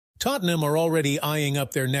Tottenham are already eyeing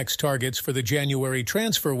up their next targets for the January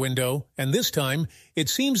transfer window, and this time, it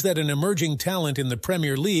seems that an emerging talent in the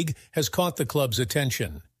Premier League has caught the club's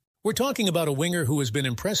attention. We're talking about a winger who has been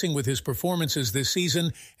impressing with his performances this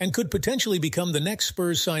season and could potentially become the next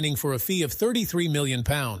Spurs signing for a fee of £33 million.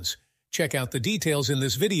 Check out the details in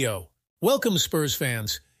this video. Welcome, Spurs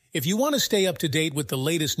fans. If you want to stay up to date with the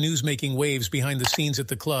latest news-making waves behind the scenes at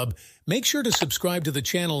the club, make sure to subscribe to the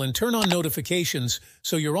channel and turn on notifications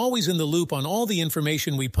so you're always in the loop on all the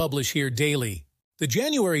information we publish here daily. The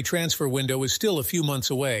January transfer window is still a few months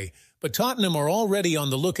away, but Tottenham are already on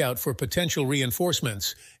the lookout for potential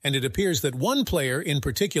reinforcements, and it appears that one player in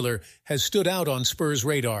particular has stood out on Spurs'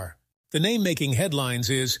 radar. The name making headlines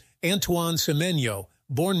is Antoine Semenyo,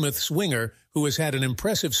 Bournemouth's winger, who has had an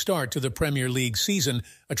impressive start to the Premier League season,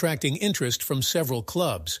 attracting interest from several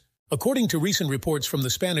clubs. According to recent reports from the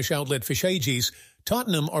Spanish outlet Fichajes,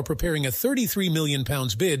 Tottenham are preparing a £33 million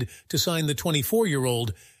bid to sign the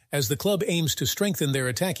 24-year-old as the club aims to strengthen their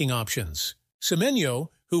attacking options. Semenyo,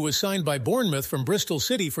 who was signed by Bournemouth from Bristol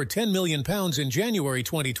City for £10 million in January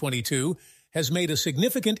 2022, has made a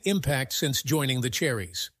significant impact since joining the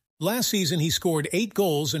Cherries. Last season, he scored 8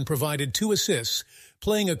 goals and provided 2 assists,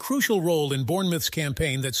 playing a crucial role in Bournemouth's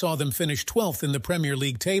campaign that saw them finish 12th in the Premier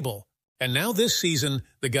League table. And now this season,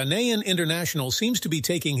 the Ghanaian international seems to be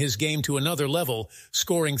taking his game to another level,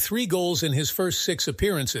 scoring 3 goals in his first 6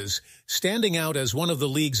 appearances, standing out as one of the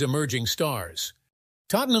league's emerging stars.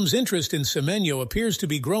 Tottenham's interest in Semenyo appears to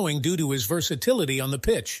be growing due to his versatility on the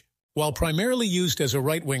pitch. While primarily used as a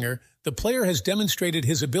right winger, the player has demonstrated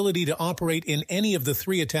his ability to operate in any of the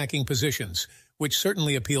 3 attacking positions, which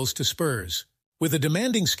certainly appeals to Spurs. With a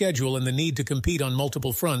demanding schedule and the need to compete on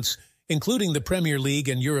multiple fronts, including the Premier League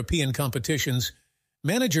and European competitions,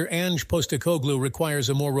 manager Ange Postecoglou requires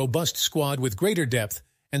a more robust squad with greater depth,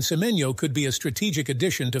 and Semenyo could be a strategic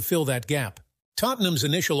addition to fill that gap. Tottenham's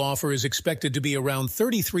initial offer is expected to be around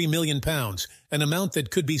 £33 million, an amount that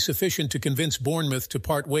could be sufficient to convince Bournemouth to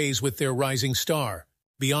part ways with their rising star.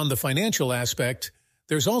 Beyond the financial aspect,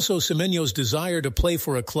 there's also Semenyo's desire to play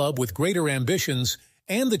for a club with greater ambitions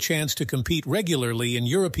and the chance to compete regularly in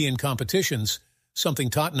European competitions, something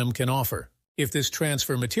Tottenham can offer. If this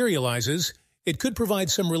transfer materializes, it could provide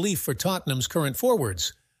some relief for Tottenham's current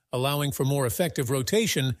forwards, allowing for more effective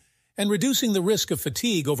rotation and reducing the risk of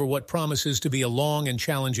fatigue over what promises to be a long and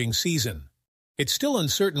challenging season. It's still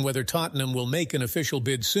uncertain whether Tottenham will make an official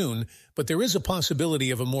bid soon, but there is a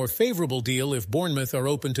possibility of a more favorable deal if Bournemouth are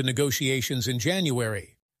open to negotiations in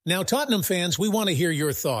January. Now, Tottenham fans, we want to hear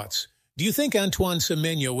your thoughts. Do you think Antoine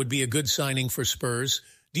Semenyo would be a good signing for Spurs?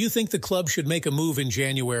 Do you think the club should make a move in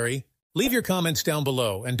January? Leave your comments down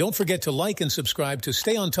below, and don't forget to like and subscribe to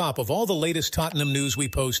stay on top of all the latest Tottenham news we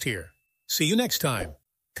post here. See you next time.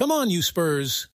 Come on, you Spurs!